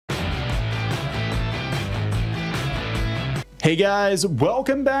Hey guys,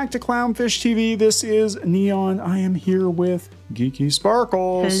 welcome back to Clownfish TV. This is Kneon. I am here with Geeky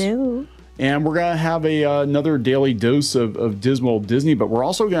Sparkles. Hello. And we're going to have another daily dose of dismal Disney, but we're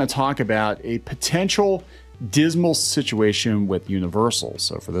also going to talk about a potential dismal situation with Universal.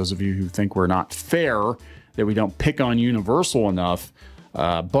 So for those of you who think we're not fair, that we don't pick on Universal enough,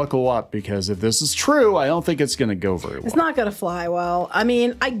 buckle up, because if this is true, I don't think it's going to go very well. It's not going to fly well. I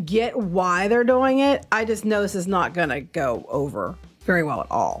mean, I get why they're doing it. I just know this is not going to go over very well at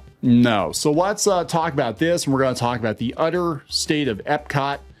all. No. So let's talk about this, and we're going to talk about the utter state of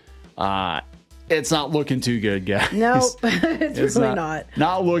Epcot. It's not looking too good, guys. Nope, it's really not.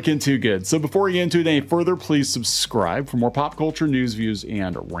 Not looking too good. So before we get into it any further, please subscribe for more pop culture news, views,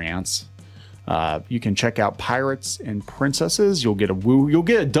 and rants. You can check out Pirates and Princesses. You'll get a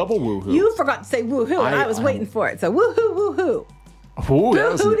double woohoo. You forgot to say woohoo, and I was waiting for it. So woohoo, woohoo.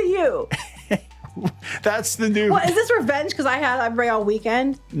 Woohoo to you. That's the new. What is this, revenge? Because I had everybody all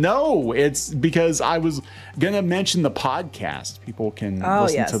weekend. No, it's because I was gonna mention the podcast. People can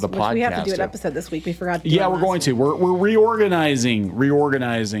listen to the podcast. We have to do an episode this week. We forgot to do Yeah, we're going to. We're reorganizing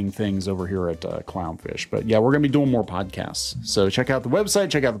things over here at Clownfish. But yeah, we're gonna be doing more podcasts. So check out the website,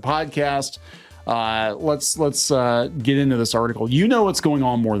 check out the podcast. Let's get into this article. You know what's going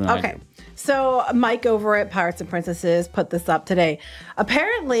on more than I do. So Mike over at Pirates and Princesses put this up today.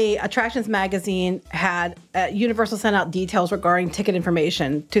 Apparently, Attractions Magazine had Universal sent out details regarding ticket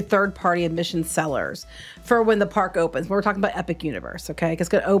information to third-party admission sellers for when the park opens. We're talking about Epic Universe, okay? It's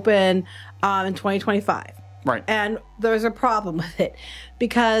going to open in 2025. Right. And there's a problem with it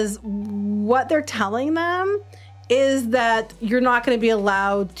because what they're telling them is that you're not going to be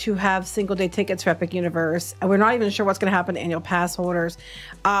allowed to have single-day tickets for Epic Universe. And we're not even sure what's going to happen to annual pass holders.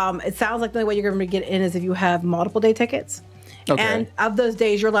 It sounds like the only way you're going to get in is if you have multiple-day tickets. Okay. And of those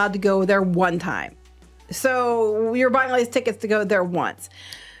days, you're allowed to go there one time. So you're buying all these tickets to go there once.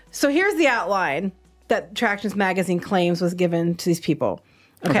 So here's the outline that Attractions Magazine claims was given to these people.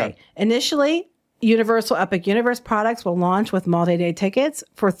 Okay. Initially, Universal Epic Universe products will launch with multi-day tickets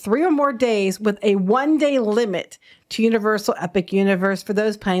for 3 or more days with a 1-day limit to Universal Epic Universe for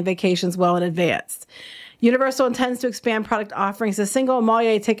those planning vacations well in advance. Universal intends to expand product offerings to single and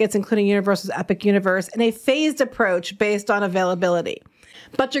multi-day tickets, including Universal's Epic Universe, in a phased approach based on availability.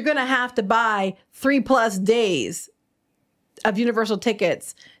 But you're going to have to buy 3+ days of Universal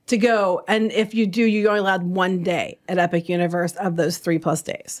tickets to go, and if you do, you're only allowed 1 day at Epic Universe of those 3+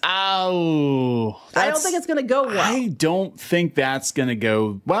 days. Oh, I don't think it's going to go well. I don't think that's going to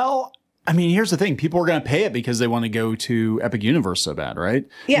go well. I mean, here's the thing: people are going to pay it because they want to go to Epic Universe so bad, right?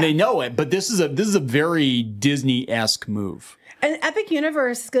 Yeah, and they know it. But this is a very Disney-esque move. And Epic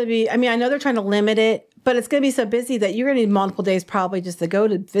Universe is going to be. I mean, I know they're trying to limit it, but it's going to be so busy that you're going to need multiple days probably just to go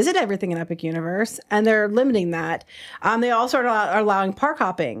to visit everything in Epic Universe, and they're limiting that. They also are allowing park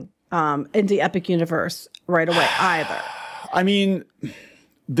hopping into Epic Universe right away either. I mean,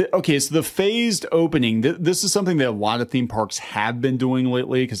 okay, so the phased opening, this is something that a lot of theme parks have been doing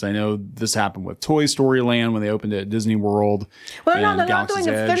lately, because I know this happened with Toy Story Land when they opened it at Disney World. Well, no, they're not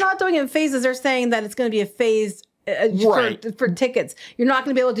doing it in phases. They're saying that it's going to be a phased for tickets. You're not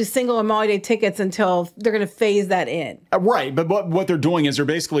going to be able to do single or multi-day tickets until they're going to phase that in. Right, but what they're doing is they're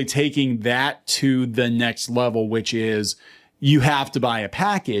basically taking that to the next level, which is you have to buy a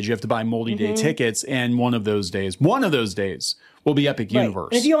package. You have to buy multi-day tickets, and one of those days will be Epic Universe.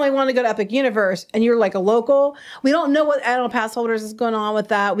 And if you only want to go to Epic Universe and you're like a local, we don't know what annual pass holders is going on with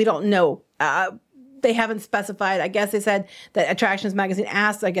that. We don't know. They haven't specified. I guess they said that Attractions Magazine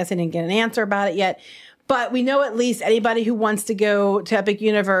asked. I guess they didn't get an answer about it yet. But we know at least anybody who wants to go to Epic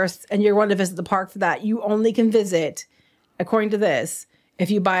Universe and you're wanting to visit the park for that, you only can visit, according to this, if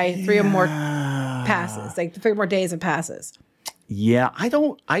you buy 3 or more passes, like 3 or more days of passes. Yeah, I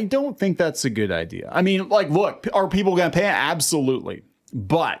don't think that's a good idea. I mean, like, look, are people going to pay? Absolutely.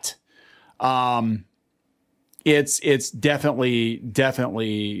 But it's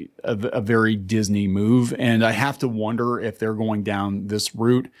definitely a very Disney move. And I have to wonder if they're going down this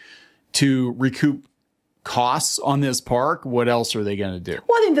route to recoup costs on this park. What else are they going to do?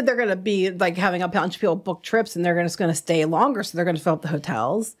 Well, I think that they're going to be like having a bunch of people book trips, and they're just going to stay longer. So they're going to fill up the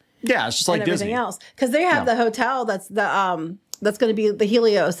hotels. Yeah, it's just like everything Disney. Else, because they have the hotel that's going to be the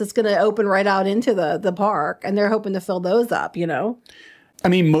Helios. That's going to open right out into the park, and they're hoping to fill those up. You know, I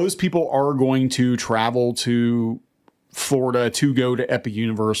mean, most people are going to travel to Florida to go to Epic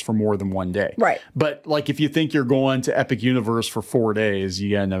Universe for more than 1 day. Right. But like, if you think you're going to Epic Universe for 4 days, you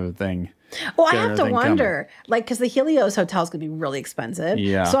got another thing. Well, I have to wonder, like, because the Helios Hotel is going to be really expensive.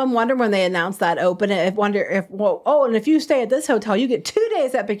 Yeah. So I'm wondering when they announce that open, and if you stay at this hotel, you get 2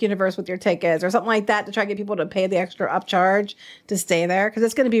 days Epic Universe with your tickets or something like that to try to get people to pay the extra upcharge to stay there, because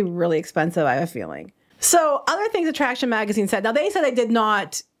it's going to be really expensive, I have a feeling. So other things Attraction Magazine said. Now, they said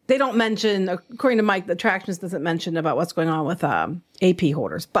they don't mention, according to Mike, the Attractions doesn't mention about what's going on with AP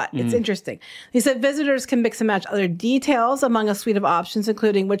holders, but it's interesting. He said visitors can mix and match other details among a suite of options,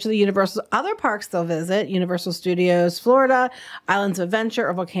 including which of the Universal's other parks they'll visit: Universal Studios Florida, Islands of Adventure,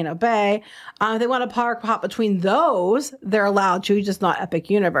 or Volcano Bay. If they want to park hop between those, they're allowed to, just not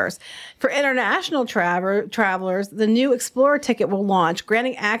Epic Universe. For international travelers, the new Explorer ticket will launch,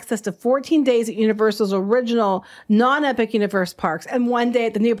 granting access to 14 days at Universal's original non-Epic Universe parks and 1 day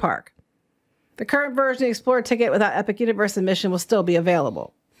at the new park. The current version of the Explorer ticket without Epic Universe admission will still be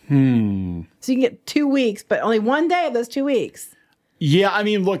available. So you can get 2 weeks, but only 1 day of those 2 weeks. Yeah, I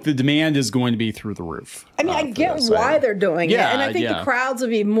mean, look, the demand is going to be through the roof. I mean, I get why they're doing it. And I think the crowds will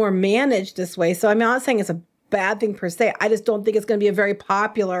be more managed this way. So I'm not saying it's a bad thing per se. I just don't think it's going to be a very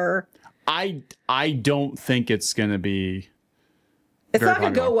popular. I don't think it's going to be. It's not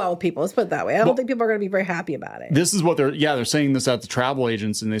going to go well with people. Let's put it that way. I don't think people are going to be very happy about it. This is what they're saying this at the travel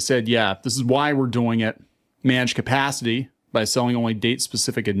agents. And they said, this is why we're doing it. Managed capacity by selling only date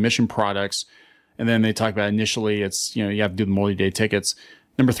specific admission products. And then they talk about initially it's, you have to do the multi-day tickets.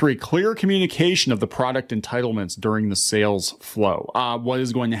 Number 3, clear communication of the product entitlements during the sales flow. What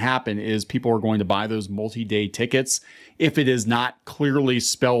is going to happen is people are going to buy those multi-day tickets if it is not clearly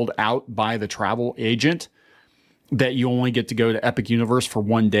spelled out by the travel agent that you only get to go to Epic Universe for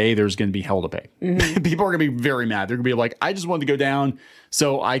 1 day. There's going to be hell to pay. People are going to be very mad. They're going to be like, I just wanted to go down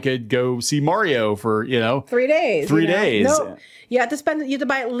so I could go see Mario for, 3 days. 3 days. No, you have to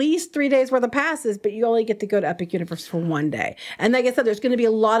buy at least 3 days worth of passes, but you only get to go to Epic Universe for 1 day. And like I said, there's going to be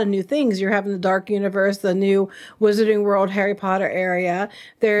a lot of new things. You're having the Dark Universe, the new Wizarding World, Harry Potter area.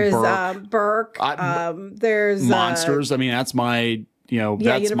 There's Burke. There's Monsters. I mean, that's my,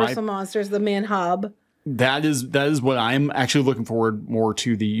 that's Universal Monsters, the main hub. That is what I'm actually looking forward more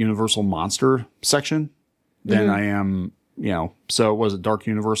to, the Universal Monster section than I am, so was it Dark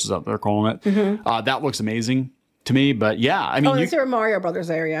Universe is up there calling it. That looks amazing to me, but yeah, I mean, there's your Mario Brothers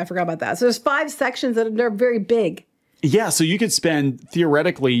area. I forgot about that. So there's 5 sections that they're very big. Yeah. So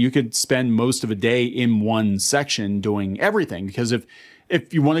theoretically, you could spend most of a day in one section doing everything, because if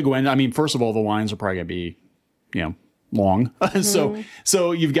you want to go in, I mean, first of all, the lines are probably gonna be, long.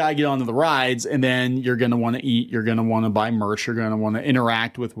 So you've got to get onto the rides, and then you're going to want to eat. You're going to want to buy merch. You're going to want to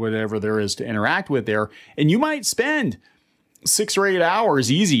interact with whatever there is to interact with there. And you might spend 6 or 8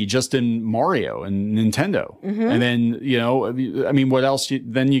 hours easy just in Mario and Nintendo. And then, I mean, what else?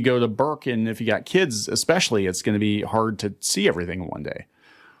 Then you go to Burke, and if you got kids, especially, it's going to be hard to see everything in 1 day.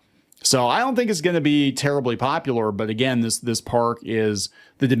 So I don't think it's going to be terribly popular. But again, this park the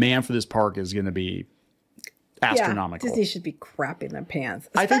demand for this park is going to be astronomical. Yeah, Disney should be crapping their pants,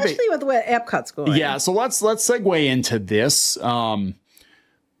 especially with the way Epcot's going. Yeah, so let's segue into this. Epcot,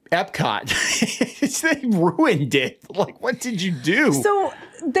 they ruined it. Like, what did you do? So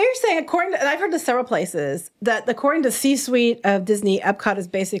they're saying, and I've heard this several places, that according to C-suite of Disney, Epcot is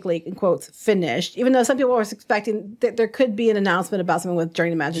basically, in quotes, finished. Even though some people were expecting that there could be an announcement about something with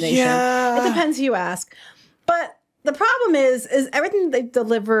Journey Imagination. Yeah. It depends who you ask. But the problem is everything they've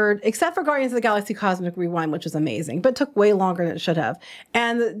delivered, except for Guardians of the Galaxy Cosmic Rewind, which was amazing, but took way longer than it should have.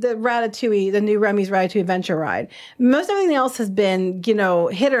 And the Ratatouille, the new Remy's Ratatouille Adventure Ride. Most everything else has been,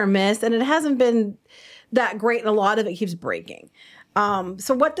 hit or miss, and it hasn't been that great, and a lot of it keeps breaking.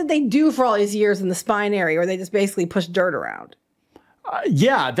 So what did they do for all these years in the spine area, where they just basically push dirt around?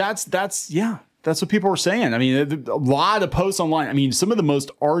 That's what people were saying. I mean, a lot of posts online. I mean, some of the most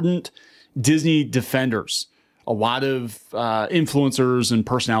ardent Disney defenders, a lot of influencers and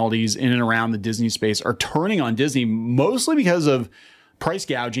personalities in and around the Disney space are turning on Disney, mostly because of price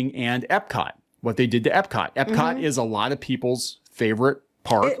gouging and Epcot, what they did to Epcot. Epcot is a lot of people's favorite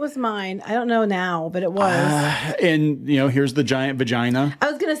park. It was mine. I don't know now, but it was. And, here's the giant vagina. I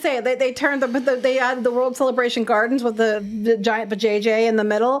was going to say, they turned they added the World Celebration Gardens with the giant vajayjay in the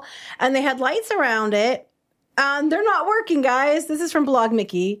middle, and they had lights around it. They're not working, guys. This is from Blog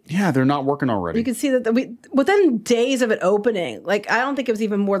Mickey. Yeah, they're not working already. You can see that within days of it opening, I don't think it was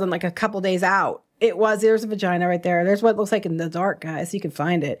even more than a couple days out. There's a vagina right there. There's what it looks like in the dark, guys. So you can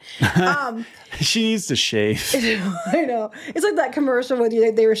find it. She needs to shave. I know. It's like that commercial where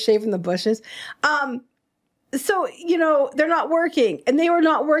they were shaving the bushes. So, they're not working, and they were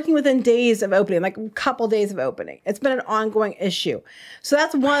not working within days of opening, a couple days of opening. It's been an ongoing issue. So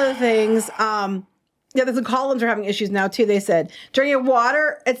that's one of the things. Yeah, the columns are having issues now too. They said Journey of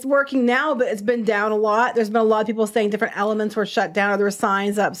Water, it's working now, but it's been down a lot. There's been a lot of people saying different elements were shut down, or there were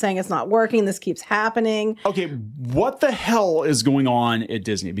signs up saying it's not working. This keeps happening. Okay, what the hell is going on at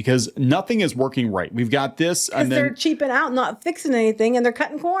Disney? Because nothing is working right. We've got this, and then they're cheaping out, not fixing anything, and they're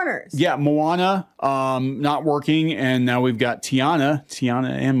cutting corners. Yeah, Moana not working, and now we've got Tiana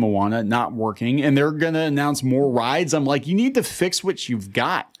and Moana not working, and they're gonna announce more rides. I'm like, you need to fix what you've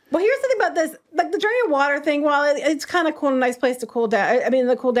got. Well, here's the thing about this, like the Journey of Water thing, while it's kind of cool and a nice place to cool down, I mean,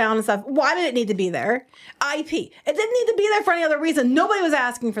 to cool down and stuff, why did it need to be there? IP. It didn't need to be there for any other reason. Nobody was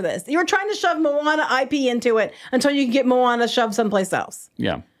asking for this. You were trying to shove Moana IP into it until you could get Moana shoved someplace else.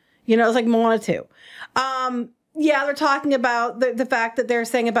 Yeah. You know, it's like Moana 2. Yeah, they're talking about the fact that they're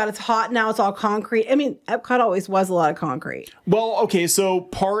saying about it's hot now, it's all concrete. I mean, Epcot always was a lot of concrete. Well, okay, so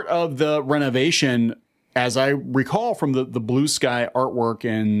part of the renovation, as I recall from the Blue Sky artwork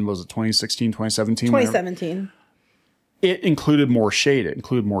in, was it 2016, 2017? 2017. It included more shade. It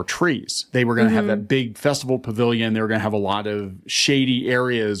included more trees. They were going to have that big festival pavilion. They were going to have a lot of shady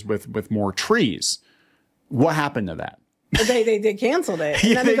areas with more trees. What happened to that? They canceled it.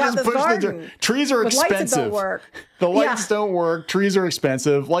 And then they got this garden. Trees are expensive. Lights that don't work. The lights don't work. Trees are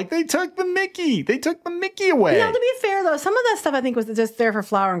expensive. Like they took the Mickey. They took the Mickey away. You know, to be fair though, some of that stuff I think was just there for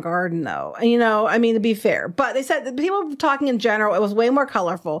flower and garden though. And, you know, I mean, to be fair, but they said people were talking in general, it was way more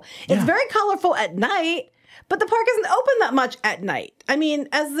colorful. It's very colorful at night. But the park isn't open that much at night. I mean,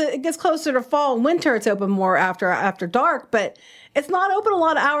 as it gets closer to fall and winter, it's open more after dark. But it's not open a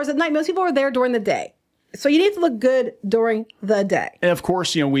lot of hours at night. Most people are there during the day. So you need to look good during the day. And of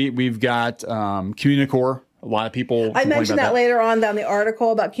course, you know, we've got Communicore. A lot of people. I mentioned that later on down the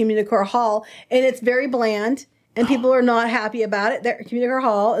article about Communicore Hall, and it's very bland. And people are not happy about it. They're at Communicore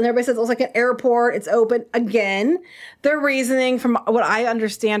Hall, and everybody says it looks like an airport. It's open again. Their reasoning, from what I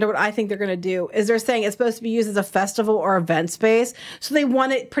understand or what I think they're going to do, is they're saying it's supposed to be used as a festival or event space. So they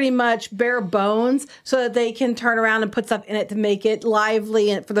want it pretty much bare bones so that they can turn around and put stuff in it to make it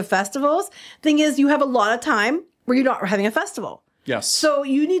lively for the festivals. Thing is, you have a lot of time where you're not having a festival. Yes. So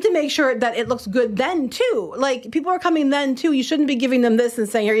you need to make sure that it looks good then too. Like people are coming then too. You shouldn't be giving them this and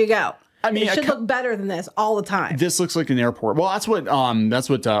saying, here you go. I mean, it should look better than this all the time. This looks like an airport. Well, that's what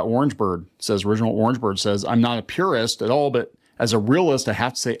Orangebird says. Original Orangebird says, I'm not a purist at all, but as a realist, I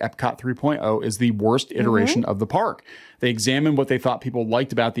have to say Epcot 3.0 is the worst iteration of the park. They examined what they thought people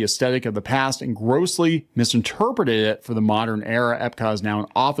liked about the aesthetic of the past and grossly misinterpreted it for the modern era. Epcot is now an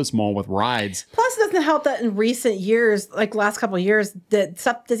office mall with rides. Plus, it doesn't help that in recent years, like last couple of years, that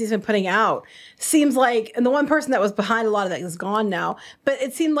stuff Disney's been putting out seems like, and the one person that was behind a lot of that is gone now, but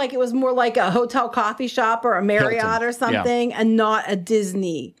it seemed like it was more like a hotel coffee shop or a Marriott Hilton. Or something, and not a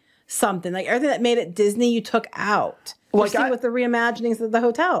Disney something. Like everything that made it Disney, you took out. Like with the reimaginings of the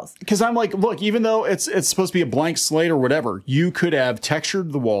hotels. Because I'm like, look, even though it's supposed to be a blank slate or whatever, you could have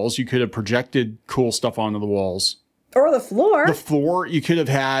textured the walls. You could have projected cool stuff onto the walls. Or the floor. The floor. You could have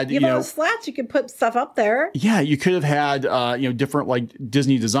had, you know, the slats. You could put stuff up there. Yeah, you could have had, you know, different like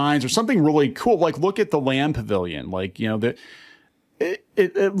Disney designs or something really cool. Like look at the Land Pavilion. Like, you know,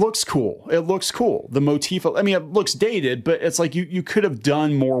 it looks cool. It looks cool. The motif, I mean, it looks dated, but it's like you could have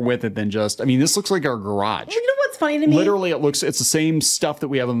done more with it than just, I mean, this looks like our garage. Well, you know what's funny to me? Literally, it's the same stuff that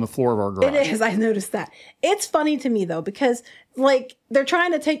we have on the floor of our garage. It is. I noticed that. It's funny to me, though, because like we're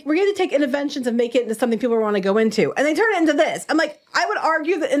going to take interventions and make it into something people want to go into. And they turn it into this. I'm like, I would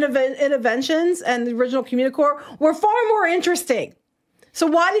argue that interventions and the original Communicore were far more interesting. So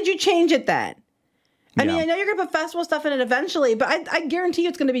why did you change it then? I mean, I know you're going to put festival stuff in it eventually, but I guarantee you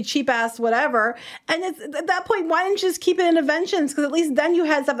it's going to be cheap ass whatever. And at that point, why didn't you just keep it in interventions? Because at least then you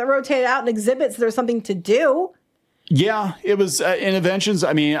had stuff that rotated out and exhibits. So there's something to do. Yeah, it was interventions.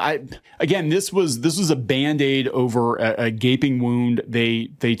 I mean, again, this was a Band-Aid over a gaping wound.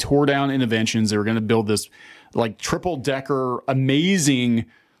 They tore down interventions. They were going to build this like triple decker, amazing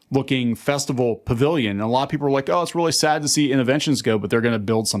looking festival pavilion. And a lot of people are like, oh, it's really sad to see interventions go, but they're going to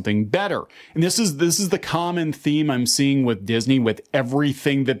build something better. And this is the common theme I'm seeing with Disney, with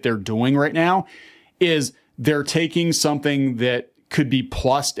everything that they're doing right now, is they're taking something that could be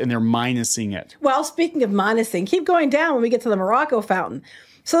plussed and they're minusing it. Well, speaking of minusing, keep going down when we get to the Morocco fountain.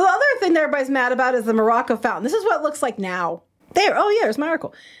 So the other thing that everybody's mad about is the Morocco fountain. This is what it looks like now. There, oh yeah, there's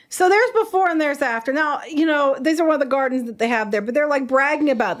Miracle. So there's before and there's after. Now, you know, these are one of the gardens that they have there, but they're like bragging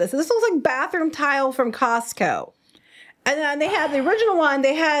about this. This looks like bathroom tile from Costco. And then they had the original one,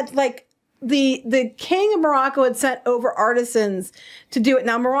 they had like the king of Morocco had sent over artisans to do it.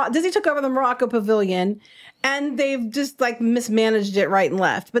 Now, Disney took over the Morocco pavilion, and they've just like mismanaged it right and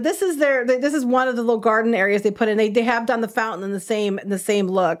left. But this is this is one of the little garden areas they put in. They have done the fountain in the same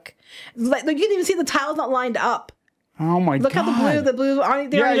look. Like, you can even see the tiles not lined up. Oh my God! Look how the blue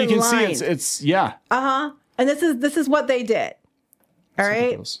aren't. Yeah, you can lined. see it's yeah. And this is what they did. All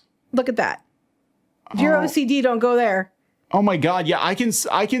right, look at that. If you're OCD, don't go there. Oh my God! Yeah, I can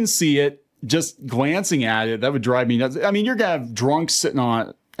see it. Just glancing at it, that would drive me nuts. I mean, you're gonna have drunks sitting on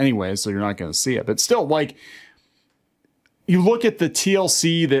it anyway, so you're not gonna see it. But still, like, you look at the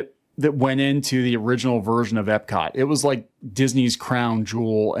TLC that went into the original version of Epcot. It was like Disney's crown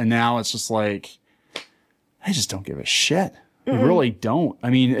jewel, and now it's just like, I just don't give a shit. I really don't.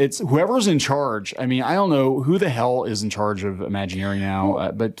 I mean, it's whoever's in charge. I mean, I don't know who the hell is in charge of Imagineering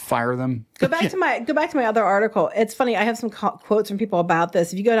now, but fire them. Go back to my other article. It's funny. I have some quotes from people about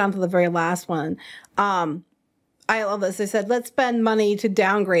this. If you go down to the very last one, I love this. They said, "Let's spend money to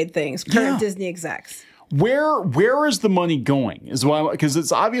downgrade things." Current Disney execs. Where is the money going? Is why, because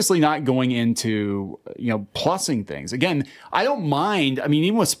it's obviously not going into, plussing things. Again, I don't mind. I mean,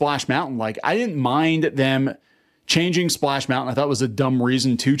 even with Splash Mountain, like, I didn't mind them changing Splash Mountain. I thought it was a dumb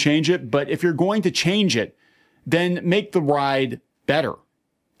reason to change it. But if you're going to change it, then make the ride better.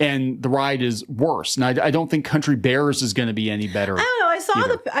 And the ride is worse. And I don't think Country Bears is going to be any better. I don't know.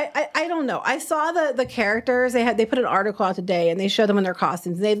 I don't know. I saw the characters. They put an article out today, and they showed them in their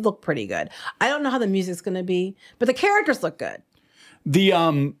costumes. And they look pretty good. I don't know how the music's going to be, but the characters look good.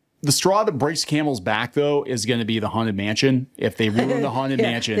 The straw that breaks camel's back, though, is going to be the Haunted Mansion. If they ruin the Haunted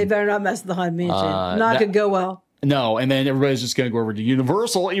Mansion, they better not mess with the Haunted Mansion. Not going to go well. No, and then everybody's just going to go over to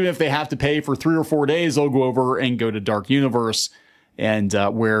Universal. Even if they have to pay for 3 or 4 days, they'll go over and go to Dark Universe, and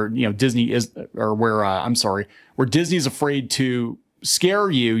where Disney is, or where Disney's afraid to scare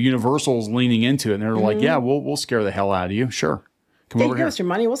you. Universal's leaning into it, and they're like, "Yeah, we'll scare the hell out of you. Sure, come over here. Give us your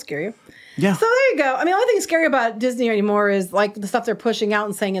money, we'll scare you." Yeah. So there you go. I mean, the only thing scary about Disney anymore is like the stuff they're pushing out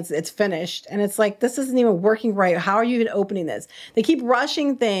and saying it's finished. And it's like, this isn't even working right. How are you even opening this? They keep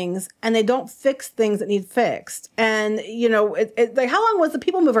rushing things and they don't fix things that need fixed. And, like, how long was the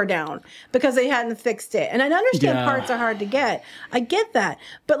People Mover down? Because they hadn't fixed it. And I understand parts are hard to get. I get that.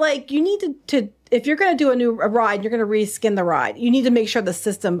 But like, you need to if you're going to do a ride, you're going to reskin the ride. You need to make sure the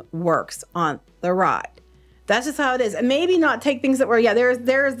system works on the ride. That's just how it is. And maybe not take things that were,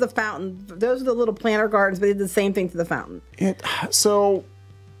 there's the fountain. Those are the little planter gardens, but they did the same thing to the fountain. So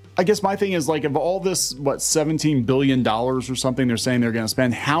I guess my thing is, like, of all this, $17 billion or something they're saying they're going to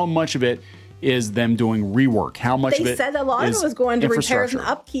spend, how much of it is them doing rework? How much of it? They said a lot of it was going to repairs and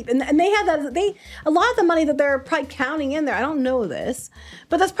upkeep. And they had a lot of the money that they're probably counting in there. I don't know this,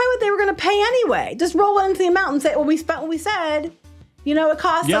 but that's probably what they were going to pay anyway. Just roll it into the amount and say, well, we spent what we said. It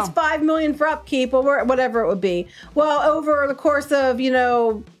cost us $5 million for upkeep or whatever it would be. Well, over the course of,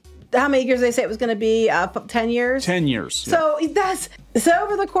 how many years they say it was going to be? 10 years? 10 years. So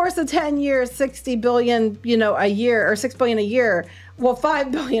over the course of 10 years, 60 billion, a year, or 6 billion a year. Well,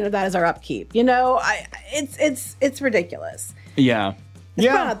 5 billion of that is our upkeep. It's ridiculous. Yeah. It's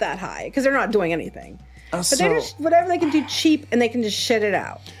not that high because they're not doing anything. But they're just whatever they can do cheap, and they can just shit it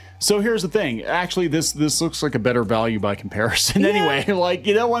out. So here's the thing. Actually, this looks like a better value by comparison anyway. Like,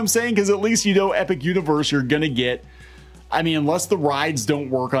 you know what I'm saying? Because at least Epic Universe you're going to get. I mean, unless the rides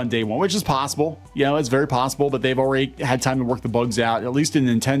don't work on day one, which is possible. It's very possible, but they've already had time to work the bugs out, at least in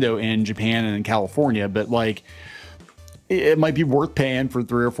Nintendo in Japan and in California. But, like, it might be worth paying for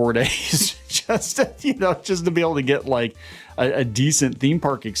 3 or 4 days just to be able to get, like, a decent theme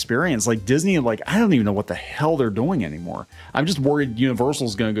park experience. Like Disney, like, I don't even know what the hell they're doing anymore. I'm just worried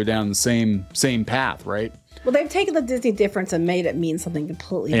Universal's going to go down the same path, right? Well, they've taken the Disney difference and made it mean something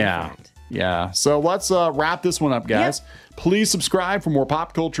completely different. Yeah. So let's wrap this one up, guys. Yep. Please subscribe for more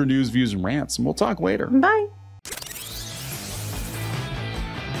pop culture news, views, and rants, and we'll talk later. Bye.